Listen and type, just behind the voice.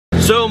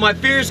So my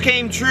fears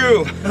came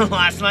true.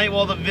 Last night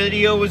while the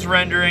video was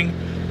rendering,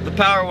 the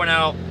power went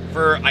out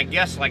for, I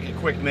guess, like a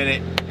quick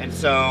minute. And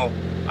so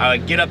I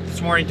get up this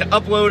morning to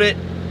upload it,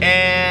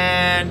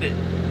 and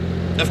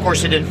of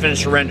course it didn't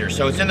finish the render.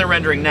 So it's in the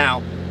rendering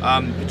now,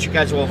 but you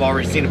guys will have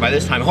already seen it by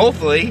this time.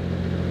 Hopefully,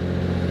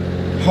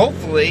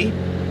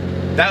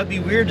 that would be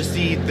weird to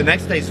see the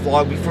next day's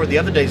vlog before the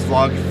other day's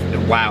vlog.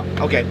 Wow,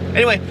 okay.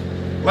 Anyway,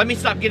 let me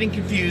stop getting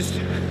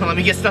confused. Let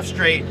me get stuff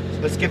straight.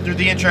 Let's get through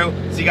the intro.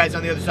 See you guys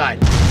on the other side.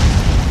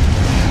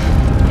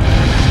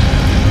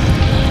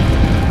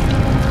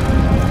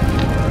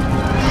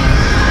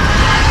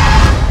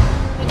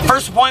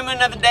 First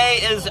appointment of the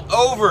day is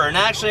over, and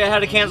actually I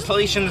had a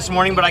cancellation this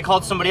morning, but I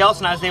called somebody else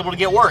and I was able to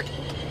get work.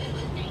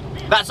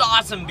 That's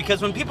awesome,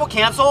 because when people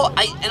cancel,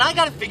 I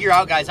gotta figure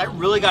out, guys, I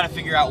really gotta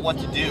figure out what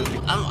to do.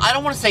 I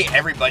don't want to say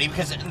everybody,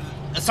 because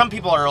some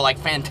people are like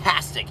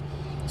fantastic.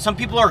 Some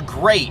people are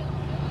great.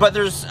 But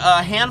there's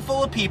a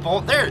handful of people,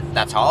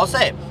 that's how I'll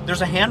say it.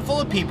 There's a handful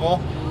of people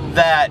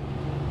that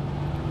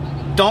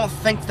don't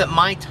think that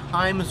my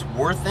time is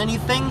worth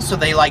anything, so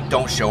they like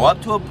don't show up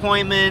to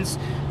appointments,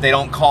 they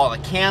don't call it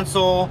a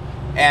cancel,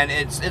 and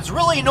it's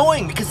really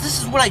annoying, because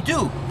this is what I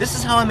do. This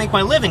is how I make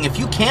my living. If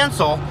you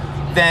cancel,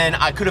 then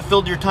I could have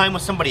filled your time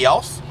with somebody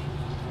else,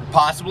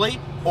 possibly,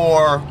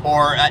 or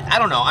I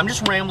don't know. I'm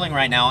just rambling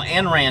right now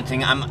and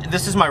ranting.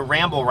 This is my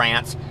ramble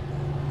rants.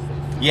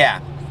 Yeah.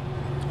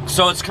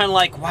 So it's kind of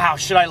like, wow,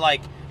 should I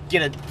like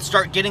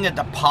start getting a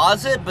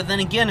deposit? But then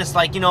again, it's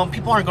like, you know,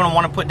 people aren't going to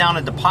want to put down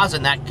a deposit,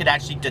 and that could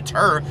actually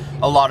deter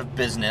a lot of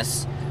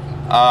business.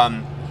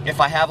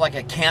 If I have like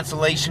a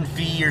cancellation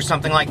fee or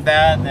something like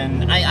that,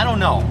 then I don't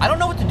know. I don't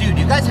know what to do.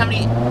 Do you guys have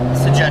any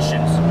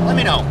suggestions? Let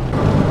me know.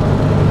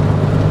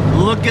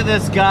 Look at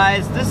this,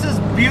 guys. This is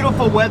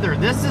beautiful weather.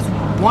 This is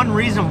one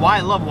reason why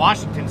I love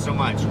Washington so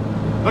much.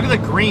 Look at the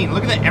green.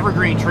 Look at the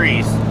evergreen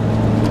trees.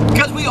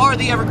 Because we are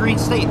the evergreen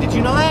state. Did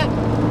you know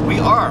that? We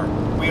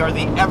are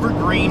the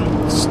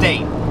evergreen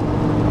state.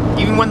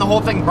 Even when the whole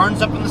thing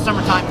burns up in the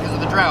summertime because of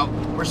the drought,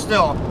 we're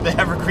still the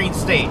evergreen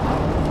state.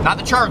 Not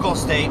the charcoal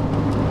state.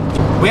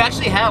 We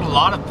actually had a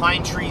lot of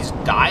pine trees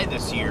die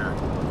this year.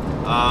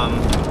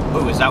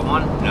 Oh, is that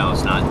one? No,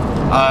 it's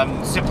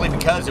not. Simply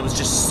because it was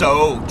just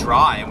so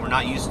dry, and we're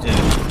not used to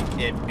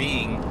it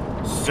being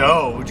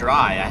so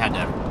dry. I had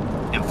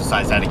to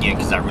emphasize that again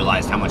because I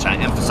realized how much I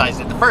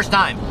emphasized it the first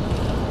time.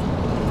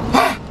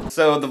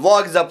 So the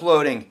vlog is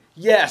uploading.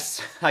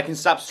 Yes, I can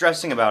stop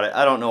stressing about it.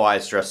 I don't know why I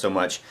stress so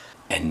much.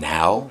 And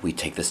now we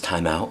take this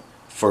time out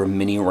for a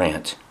mini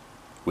rant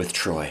with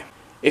Troy.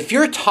 If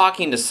you're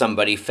talking to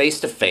somebody face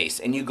to face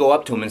and you go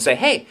up to them and say,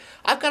 hey,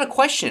 I've got a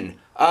question.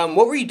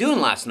 What were you doing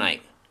last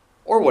night?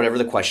 Or whatever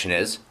the question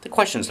is. The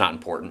question's not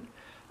important.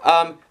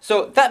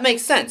 So that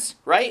makes sense,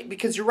 right?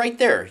 Because you're right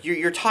there.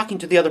 You're talking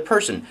to the other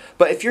person.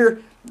 But if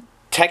you're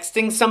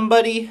texting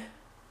somebody,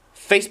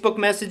 Facebook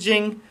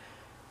messaging,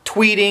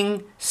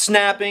 tweeting,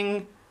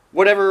 snapping,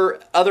 whatever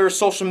other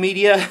social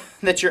media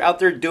that you're out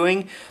there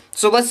doing.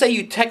 So let's say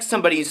you text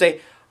somebody and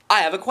say, I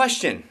have a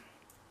question.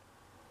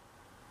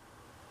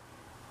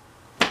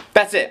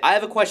 That's it. I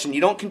have a question.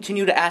 You don't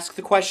continue to ask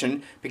the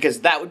question,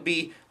 because that would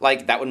be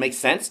like, that would make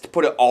sense to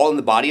put it all in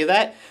the body of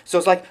that. So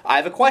it's like, I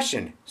have a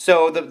question.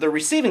 So the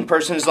receiving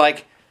person is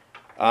like,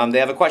 they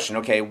have a question.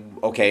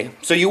 Okay.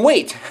 So you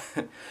wait.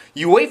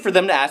 You wait for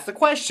them to ask the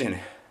question.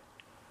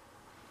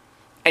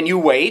 And you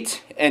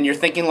wait, and you're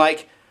thinking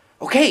like,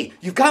 okay,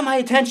 you've got my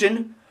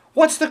attention.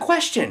 What's the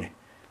question?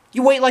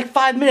 You wait like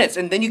 5 minutes,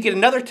 and then you get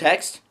another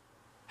text.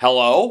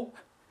 Hello?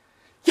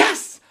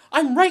 Yes,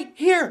 I'm right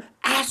here.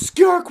 Ask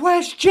your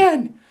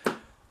question.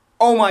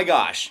 Oh my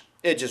gosh,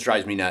 it just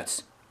drives me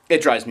nuts.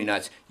 It drives me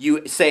nuts.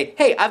 You say,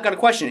 hey, I've got a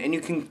question, and you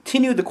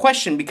continue the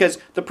question because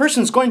the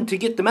person's going to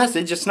get the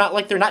message. It's not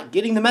like they're not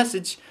getting the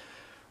message.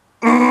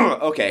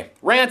 Okay,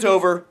 rant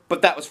over,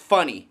 but that was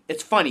funny.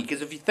 It's funny,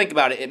 because if you think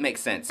about it, it makes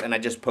sense. And I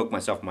just poked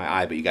myself in my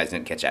eye, but you guys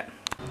didn't catch that.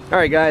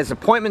 Alright guys,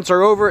 appointments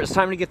are over. It's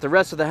time to get the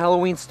rest of the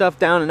Halloween stuff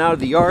down and out of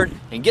the yard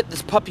and get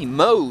this puppy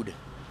mowed.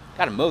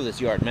 Gotta mow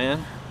this yard,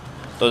 man.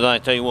 So I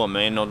tell you what,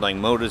 man, no like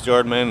mow this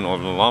yard, man, or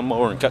the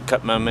lawnmower and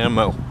cut my man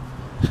mow.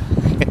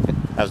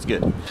 That was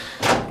good.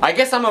 I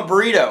guess I'm a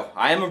burrito.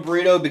 I am a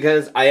burrito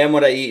because I am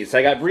what I eat. So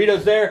I got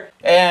burritos there,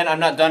 and I'm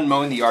not done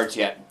mowing the yards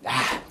yet.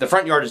 The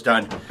front yard is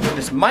done.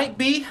 This might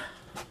be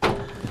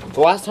the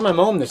last time I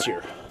mow them this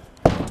year,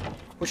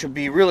 which would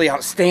be really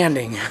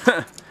outstanding.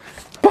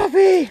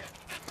 Puppy!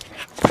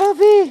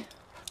 Puppy!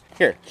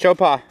 Here, show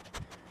paw.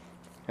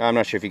 I'm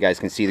not sure if you guys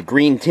can see the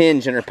green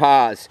tinge in her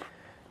paws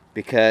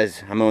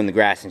because I'm mowing the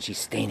grass and she's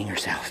staining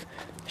herself.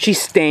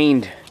 She's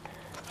stained.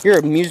 You're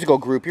a musical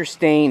group. You're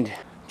stained.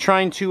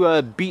 Trying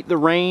to beat the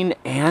rain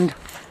and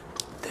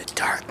the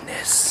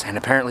darkness. And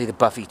apparently the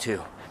Buffy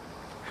too.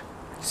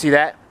 See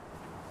that?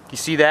 You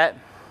see that?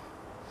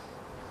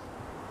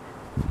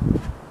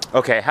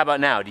 Okay, how about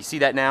now? Do you see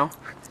that now?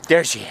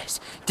 There she is.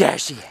 There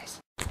she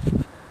is.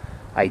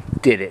 I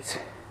did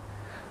it.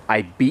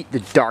 I beat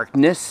the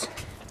darkness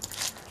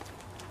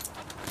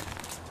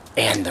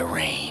and the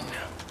rain.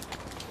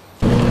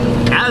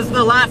 as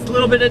the last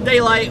little bit of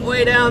daylight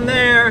way down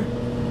there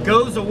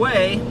goes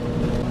away,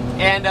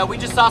 and we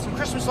just saw some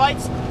Christmas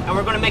lights, and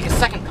we're gonna make a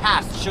second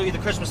pass to show you the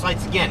Christmas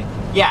lights again.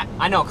 Yeah,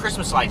 I know,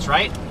 Christmas lights,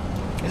 right?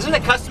 Isn't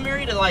it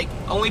customary to like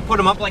only put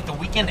them up like the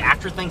weekend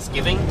after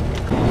Thanksgiving?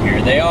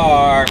 Here they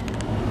are.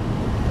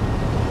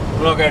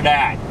 Look at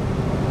that.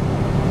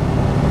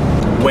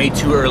 Way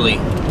too early.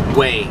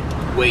 Way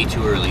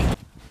too early.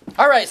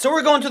 All right, so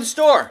we're going to the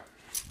store.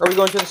 Are we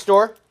going to the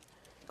store?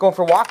 Going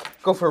for a walk?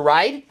 Go for a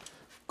ride?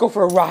 Go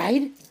for a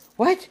ride?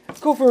 What?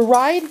 Go for a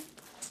ride?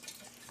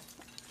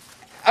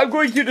 I'm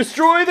going to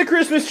destroy the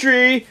Christmas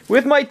tree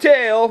with my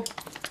tail.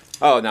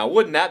 Oh, now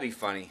wouldn't that be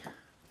funny?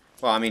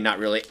 Well, I mean, not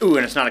really. Ooh,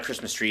 and it's not a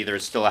Christmas tree.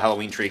 There's still a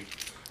Halloween tree.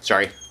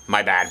 Sorry,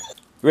 my bad.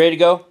 Ready to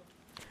go?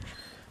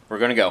 We're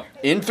gonna go.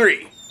 In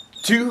 3,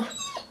 2,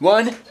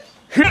 1.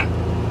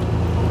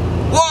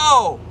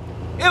 Whoa!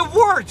 It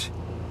worked!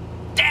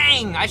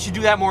 Dang, I should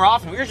do that more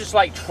often. We were just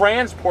like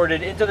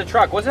transported into the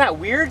truck. Wasn't that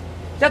weird?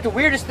 Is that the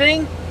weirdest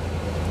thing?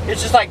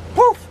 It's just like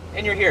poof,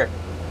 and you're here.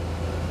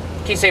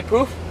 Can you say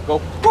poof? Go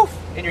poof,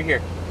 and you're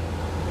here.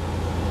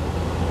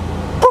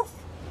 Poof.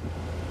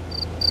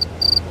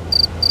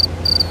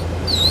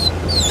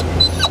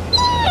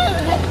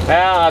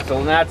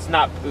 Well, that's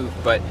not poof,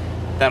 but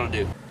that'll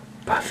do.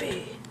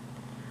 Buffy.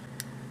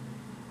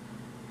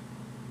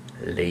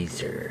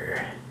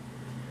 Laser.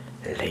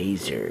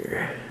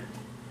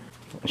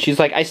 She's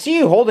like, I see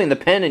you holding the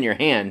pen in your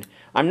hand.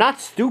 I'm not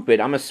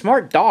stupid. I'm a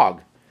smart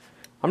dog.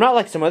 I'm not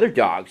like some other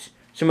dogs.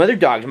 Some other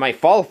dogs might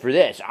fall for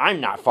this.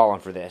 I'm not falling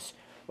for this.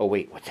 Oh,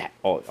 wait, what's that?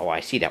 Oh, I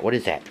see that. What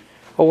is that?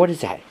 Oh, what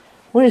is that?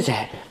 What is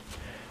that?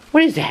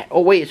 What is that?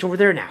 Oh, wait, it's over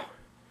there now.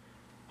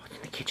 Oh, it's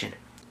in the kitchen.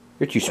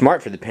 You're too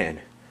smart for the pen.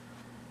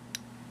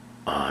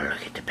 Oh,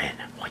 look at the pen.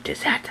 What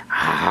is that?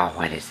 Ah,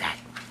 what is that?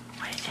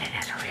 What is that?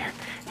 That's over here.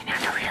 And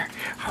that's over here.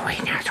 Oh,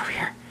 wait, now it's over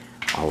here.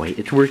 Oh, wait,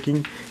 it's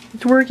working.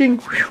 It's working.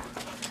 Whew.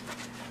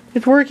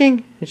 It's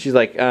working. And she's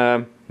like,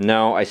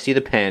 no, I see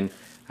the pen.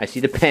 I see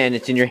the pen.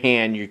 It's in your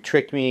hand. You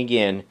tricked me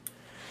again.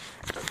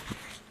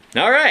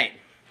 All right.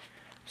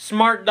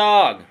 Smart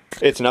dog.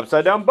 It's an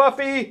upside down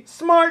Buffy.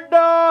 Smart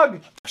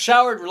dog.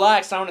 Showered,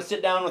 relaxed. I want to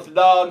sit down with the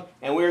dog,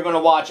 and we're going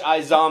to watch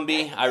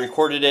iZombie. I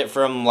recorded it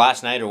from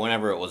last night or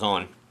whenever it was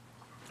on.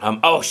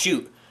 Oh,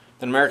 shoot.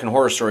 The American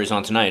Horror Story is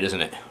on tonight,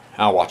 isn't it?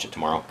 I'll watch it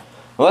tomorrow.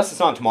 Unless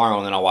it's on tomorrow,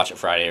 and then I'll watch it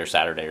Friday or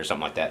Saturday or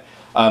something like that.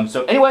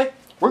 So anyway,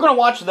 we're going to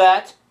watch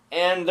that.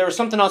 And there was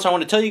something else I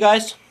want to tell you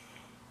guys.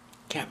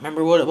 Can't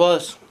remember what it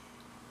was.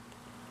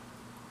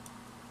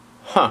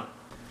 Huh.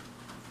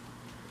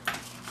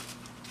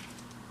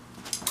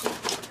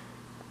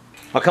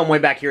 I'll come way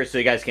back here so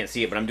you guys can't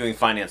see it, but I'm doing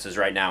finances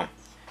right now.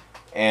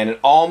 And it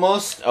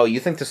almost... Oh, you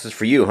think this is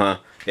for you, huh?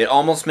 It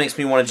almost makes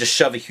me want to just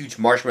shove a huge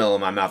marshmallow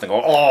in my mouth and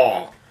go,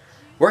 oh!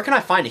 Where can I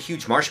find a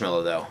huge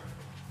marshmallow, though?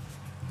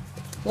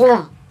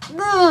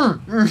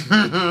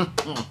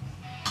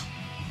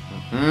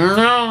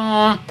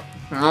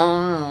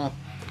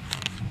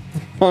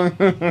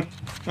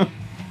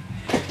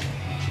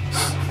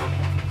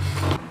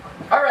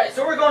 Alright,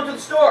 so we're going to the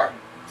store.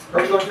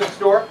 Are we going to the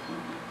store?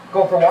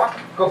 Go for a walk?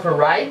 Go for a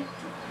ride?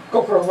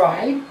 Go for a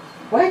ride?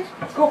 What?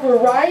 Go for a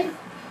ride?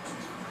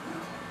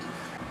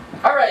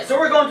 Alright, so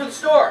we're going to the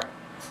store.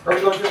 Are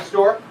we going to the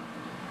store?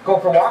 Go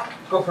for a walk?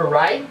 Go for a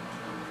ride?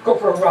 Go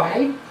for a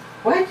ride?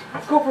 What?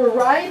 Go for a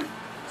ride?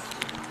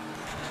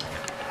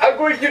 I'm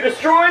going to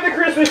destroy the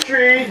Christmas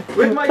tree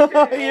with my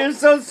tail. You're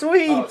so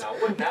sweet. Oh, now,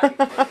 wouldn't that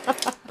be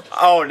funny?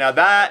 Oh, now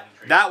that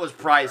was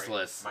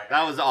priceless.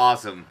 That was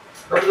awesome.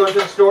 Are we going to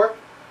the store?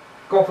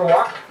 Go for a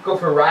walk? Go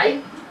for a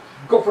ride?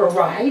 Go for a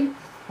ride?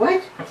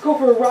 What? Go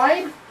for a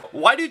ride?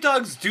 Why do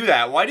dogs do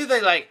that? Why do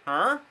they like,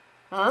 huh?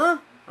 Huh?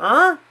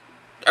 Huh?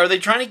 Are they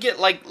trying to get,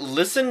 like,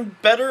 listen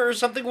better or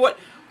something? What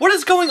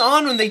is going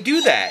on when they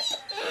do that?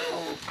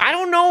 I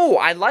don't know.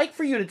 I'd like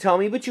for you to tell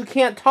me, but you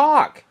can't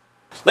talk.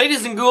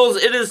 Ladies and ghouls,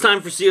 it is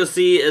time for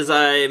COC as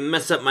I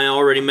mess up my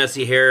already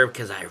messy hair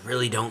because I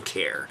really don't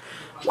care.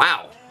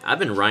 Wow, I've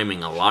been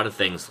rhyming a lot of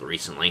things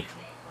recently.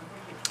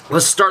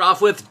 Let's start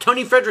off with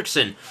Tony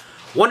Fredrickson.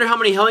 Wonder how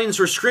many hellions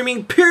were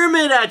screaming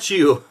pyramid at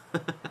you.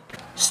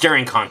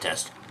 Staring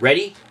contest.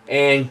 Ready?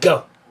 And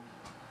go.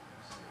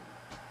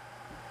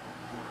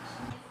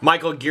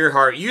 Michael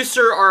Gearhart, you,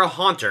 sir, are a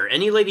haunter.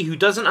 Any lady who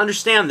doesn't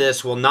understand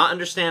this will not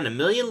understand a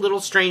million little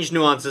strange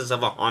nuances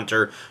of a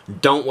haunter.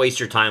 Don't waste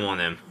your time on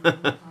them.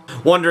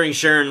 Wondering,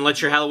 Sharon, let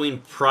your Halloween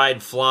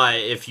pride fly.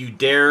 If you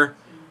dare,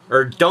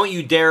 or don't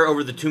you dare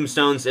over the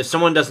tombstones. If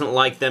someone doesn't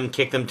like them,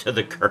 kick them to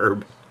the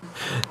curb.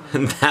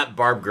 And that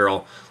Barb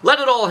girl. Let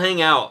it all hang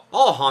out.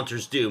 All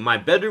haunters do. My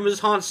bedroom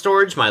is haunt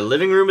storage. My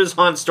living room is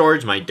haunt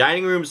storage. My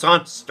dining room is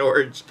haunt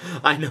storage.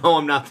 I know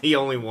I'm not the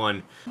only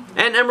one.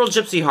 And Emerald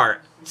Gypsy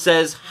Heart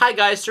says, hi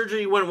guys,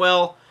 surgery went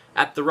well.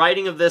 At the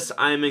writing of this,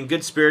 I am in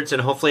good spirits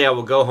and hopefully I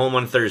will go home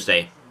on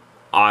Thursday.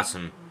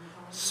 Awesome.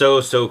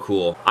 So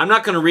cool. I'm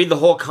not going to read the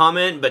whole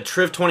comment, but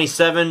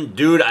Triv27,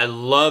 dude, I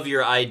love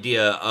your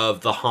idea of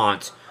the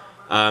haunt.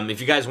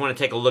 If you guys want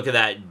to take a look at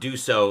that, do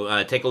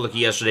so. Take a look at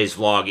yesterday's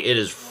vlog. It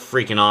is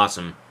freaking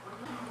awesome.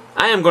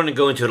 I am going to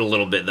go into it a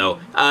little bit, though.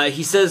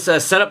 He says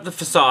set up the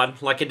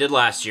facade like I did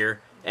last year,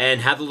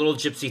 and have the little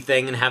gypsy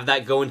thing, and have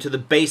that go into the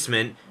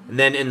basement, and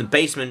then in the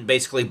basement,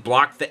 basically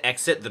block the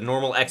exit, the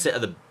normal exit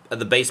of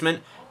the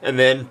basement, and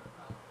then,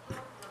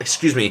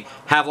 excuse me,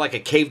 have like a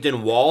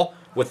caved-in wall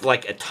with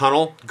like a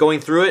tunnel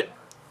going through it.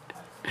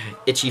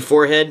 Itchy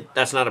forehead,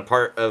 that's not a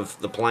part of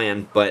the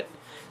plan, but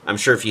I'm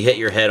sure if you hit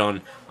your head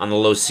on the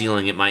low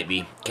ceiling, it might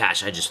be.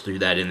 Gosh, I just threw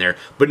that in there.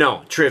 But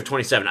no,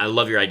 Triv27, I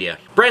love your idea.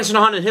 Branson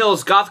Haunted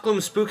Hills, Goth Gloom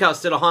Spook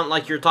House did a haunt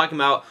like you're talking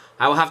about.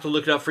 I will have to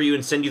look it up for you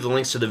and send you the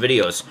links to the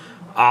videos.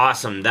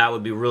 Awesome, that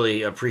would be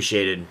really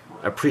appreciated.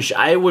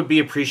 I would be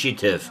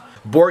appreciative.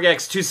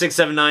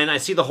 Borgex2679, I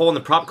see the hole in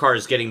the prop car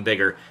is getting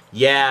bigger.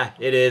 Yeah,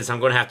 it is. I'm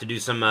going to have to do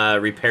some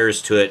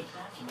repairs to it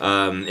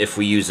if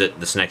we use it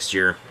this next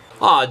year.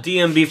 Aw,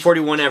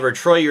 DMB41 ever.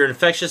 Troy, your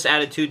infectious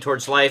attitude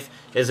towards life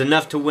is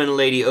enough to win a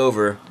lady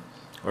over.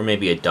 Or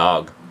maybe a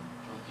dog.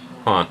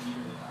 Huh.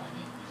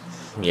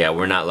 Yeah,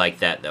 we're not like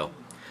that, though.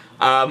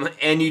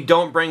 And you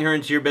don't bring her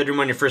into your bedroom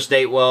on your first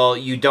date. Well,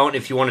 you don't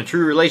if you want a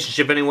true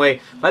relationship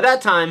anyway. By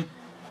that time,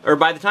 or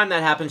by the time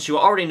that happens, she will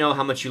already know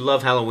how much you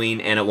love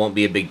Halloween, and it won't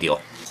be a big deal.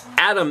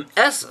 Adam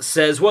S.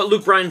 says, what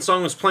Luke Bryan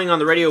song was playing on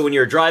the radio when you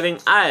were driving?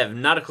 I have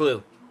not a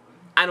clue.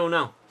 I don't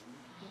know.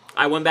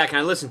 I went back and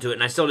I listened to it,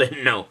 and I still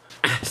didn't know.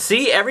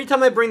 See, every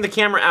time I bring the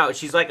camera out,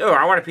 she's like, oh,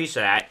 I want a piece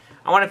of that.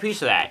 I want a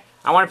piece of that.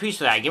 I want a piece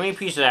of that. Give me a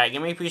piece of that.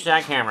 Give me a piece of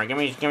that camera. Give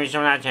me some of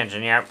that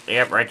attention.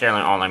 Yep, right there.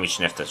 Oh, let me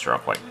sniff this real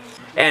quick.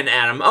 And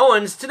Adam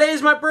Owens, today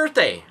is my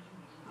birthday.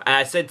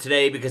 I said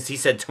today because he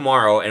said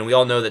tomorrow, and we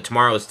all know that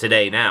tomorrow is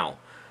today now.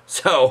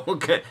 So,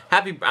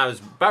 happy, I was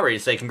about ready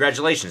to say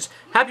congratulations.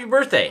 Happy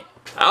birthday.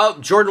 Oh,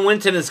 Jordan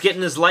Winton is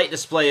getting his light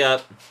display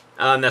up.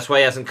 That's why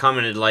he hasn't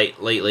commented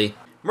lately.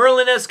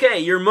 Merlin SK,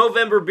 your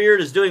Movember beard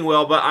is doing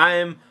well, but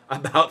I'm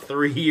about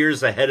 3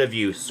 years ahead of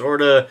you.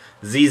 Sorta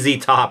ZZ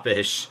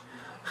Top-ish.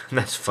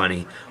 That's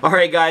funny.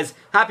 Alright guys,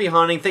 happy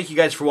haunting. Thank you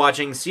guys for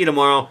watching. See you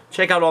tomorrow.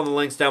 Check out all the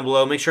links down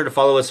below. Make sure to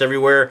follow us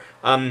everywhere.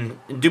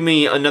 Do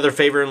me another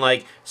favor and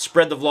like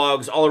spread the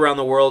vlogs all around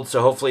the world,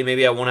 so hopefully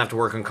maybe I won't have to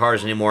work on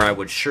cars anymore. I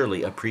would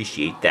surely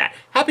appreciate that.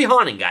 Happy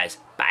haunting, guys.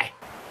 Bye.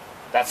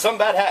 That's some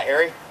bad hat,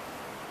 Harry.